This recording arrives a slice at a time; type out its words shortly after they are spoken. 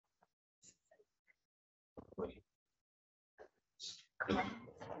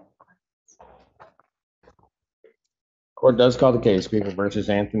Court does call the case, People versus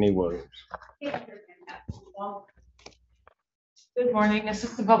Anthony Williams. Good morning,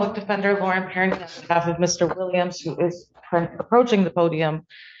 Assistant Public Defender Lauren Parent on behalf of Mr. Williams, who is approaching the podium.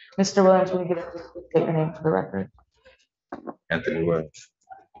 Mr. Williams, will you get state your name for the record? Anthony Williams.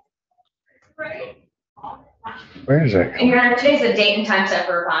 Where is it? Your Honor, today's the date and time set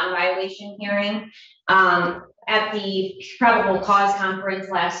for a bond violation hearing. At the probable cause conference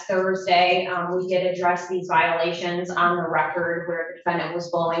last Thursday, we did address these violations on the record where the defendant was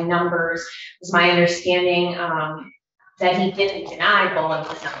blowing numbers. It was my understanding that he didn't deny blowing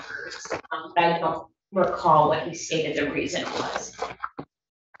the numbers, but I don't recall what he stated the reason was.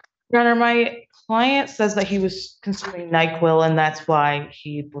 Your Honor, my client says that he was consuming Nyquil and that's why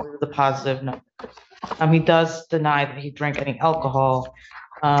he blew the positive numbers. He does deny that he drank any alcohol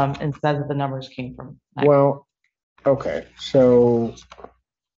and says that the numbers came from Nyquil. Well, okay, so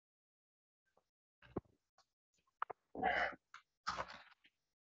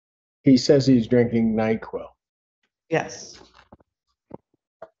he says he's drinking Nyquil. Yes.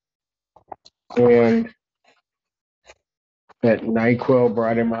 And that Nyquil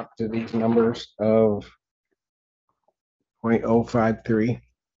brought him up to these numbers of 0.053.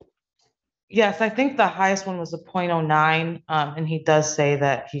 Yes, I think the highest one was a 0.09, and he does say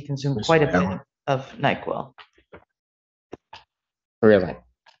that he consumed quite a bit of Nyquil. Really?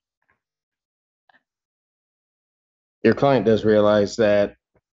 Your client does realize that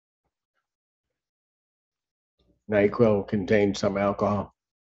Nyquil contains some alcohol?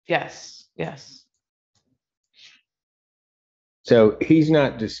 Yes, yes. So he's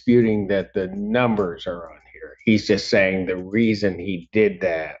not disputing that the numbers are on here. He's just saying the reason he did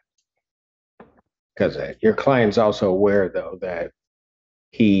that, because your client's also aware, though, that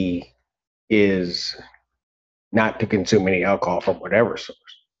he is not to consume any alcohol from whatever source.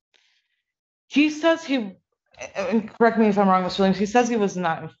 He says he, and correct me if I'm wrong, Mr. Williams, he says he was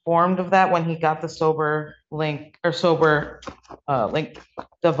not informed of that when he got the sober link or sober link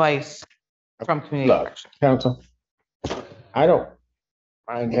device from community. Look, counsel, I don't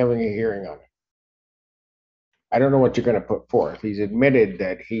mind having a hearing on it. I don't know what you're going to put forth. He's admitted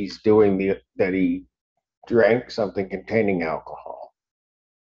that he's doing that he drank something containing alcohol.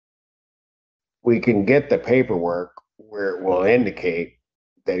 We can get the paperwork where it will indicate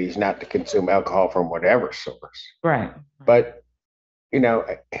that he's not to consume alcohol from whatever source. Right. But, you know,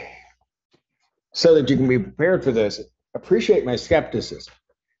 so that you can be prepared for this, appreciate my skepticism,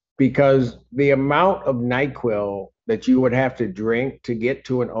 because the amount of Nyquil that you would have to drink to get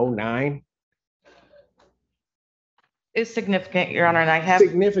to an 0.9 is significant, Your Honor, and I have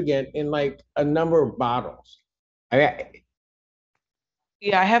significant in like a number of bottles.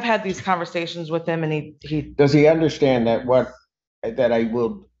 Yeah, I have had these conversations with him, and he does he understand that that I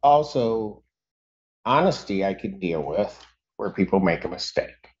will also honesty I can deal with where people make a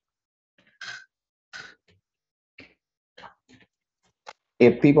mistake.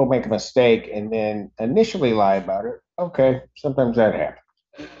 If people make a mistake and then initially lie about it, okay, sometimes that happens.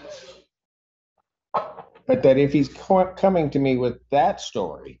 But that if he's coming to me with that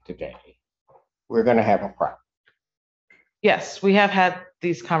story today, we're going to have a problem. Yes, we have had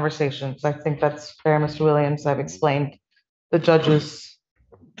these conversations. I think that's fair, Mr. Williams. I've explained the judge's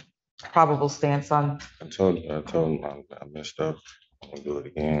probable stance on. I told him I messed up. I'm gonna do it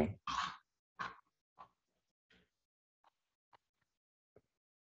again.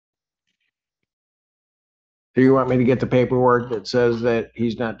 Do you want me to get the paperwork that says that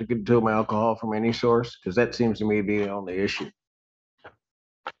he's not to consume alcohol from any source? Because that seems to me to be the only issue.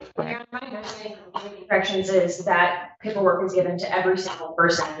 My understanding from community corrections is that paperwork is given to every single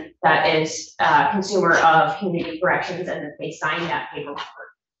person that is a consumer of community corrections, and that they sign that paperwork.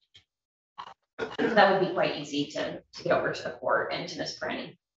 So that would be quite easy to get over to the court and to Ms.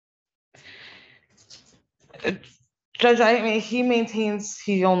 Brennan. Judge, I mean, he maintains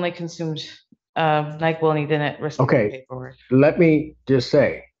he only consumed Nyquil and he didn't receive the paperwork. Let me just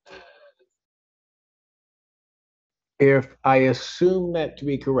say, if I assume that to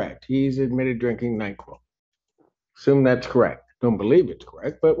be correct, he's admitted drinking Nyquil. Assume that's correct. Don't believe it's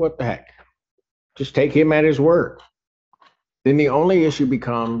correct, but what the heck? Just take him at his word. Then the only issue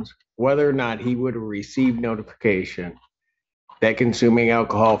becomes whether or not he would have received notification that consuming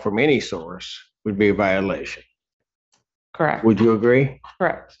alcohol from any source would be a violation. Correct. Would you agree?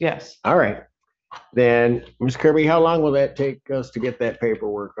 Correct, yes. All right. Then, Ms. Kirby, how long will that take us to get that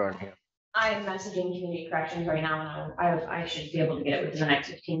paperwork on him? I'm messaging community corrections right now, and I should be able to get it within the next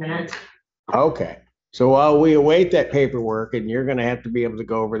 15 minutes. Okay. So while we await that paperwork, and you're going to have to be able to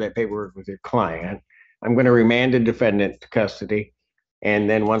go over that paperwork with your client, I'm going to remand the defendant to custody. And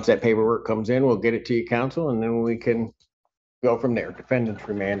then once that paperwork comes in, we'll get it to you, counsel, and then we can go from there. Defendant's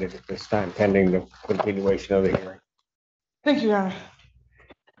remanded at this time pending the continuation of the hearing. Thank you, Your Honor.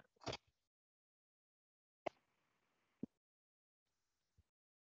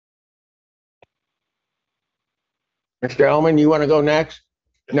 Mr. Ellman, you want to go next?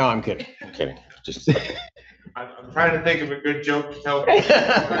 No, I'm kidding. I'm kidding. Just I'm trying to think of a good joke to tell.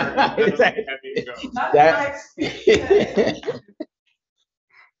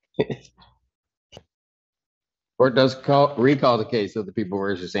 Court does recall the case of the People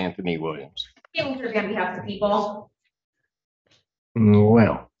versus Anthony Williams. On behalf of the people.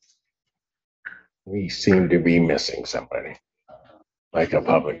 Well, we seem to be missing somebody, like a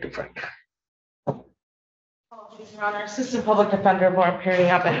public defender. Apologies, Your Honor. Assistant Public Defender Lauren Perry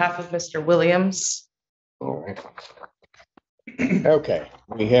on behalf of Mr. Williams. All right. Okay,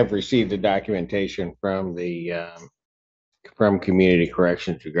 we have received the documentation from the from Community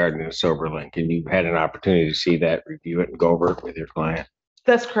Corrections regarding the sober link, and you've had an opportunity to see that, review it, and go over it with your client.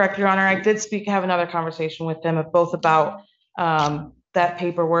 That's correct, Your Honor. I did have another conversation with him both about that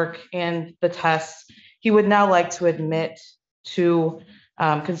paperwork and the tests. He would now like to admit to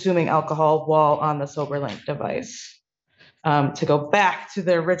consuming alcohol while on the SoberLink device to go back to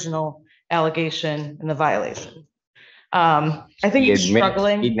the original allegation and the violation. I think he's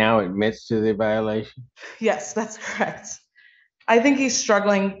struggling. He now admits to the violation? Yes, that's correct. I think he's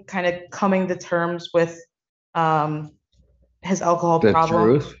struggling kind of coming to terms with his alcohol problem.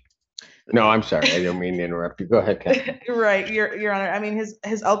 Truth? No, I'm sorry. I don't mean to interrupt you. Go ahead, Ken. Right, Your Honor. I mean,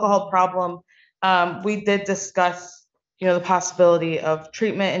 his alcohol problem, we did discuss, the possibility of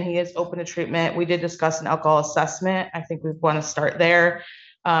treatment, and he is open to treatment. We did discuss an alcohol assessment. I think we want to start there.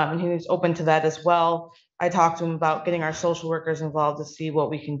 And he was open to that as well. I talked to him about getting our social workers involved to see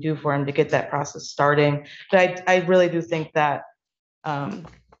what we can do for him to get that process starting. But I really do think that,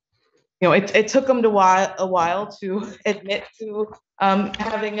 it took him a while to admit to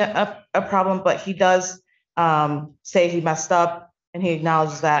having a problem, but he does say he messed up, and he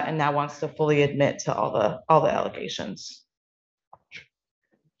acknowledges that, and now wants to fully admit to all the allegations.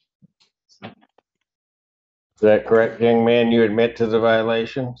 Is that correct, young man? You admit to the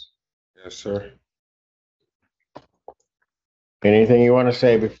violations? Yes, sir. Anything you want to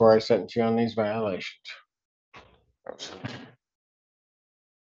say before I sentence you on these violations? No, sir.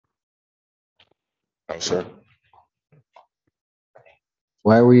 No, sir.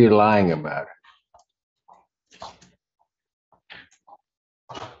 Why were you lying about it?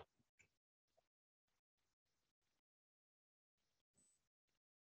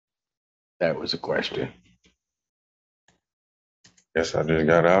 That was a question. Yes, I just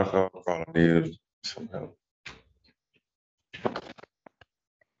got alcohol. I needed some help.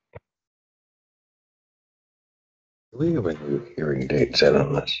 Do we have a new hearing date set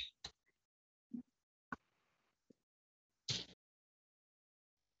on this?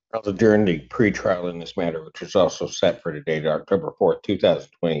 I'll adjourn the pretrial in this matter, which is also set for the date October 4th,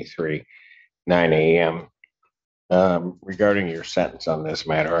 2023, 9 a.m. Regarding your sentence on this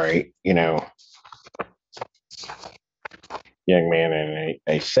matter, young man, and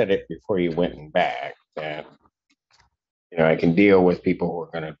I said it before you went and back, that, I can deal with people who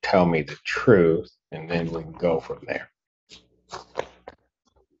are going to tell me the truth, and then we can go from there.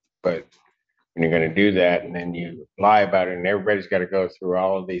 But when you're going to do that, and then you lie about it, and everybody's got to go through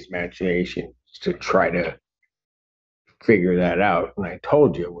all of these machinations to try to figure that out. And I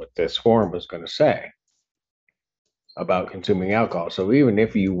told you what this form was going to say about consuming alcohol. So even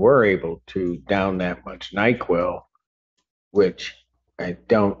if you were able to down that much Nyquil, which I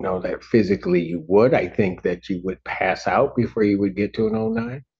don't know that physically you would, I think that you would pass out before you would get to an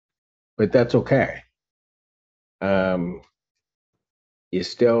 09, but that's okay. You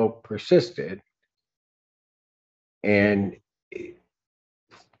still persisted, and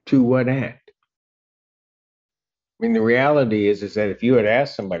to what end? I mean, the reality is that if you had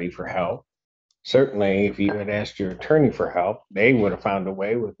asked somebody for help, certainly if you had asked your attorney for help, they would have found a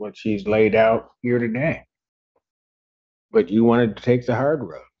way with what she's laid out here today. But you wanted to take the hard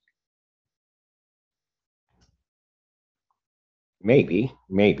road. Maybe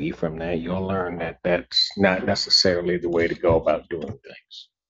from that you'll learn that that's not necessarily the way to go about doing things.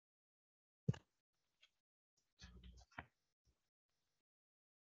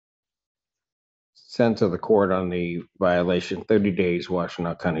 Sentence of the court on the violation: 30 days,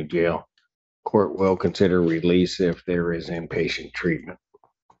 Washtenaw County Jail. Court will consider release if there is inpatient treatment.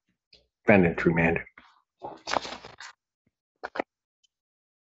 Defendant remanded.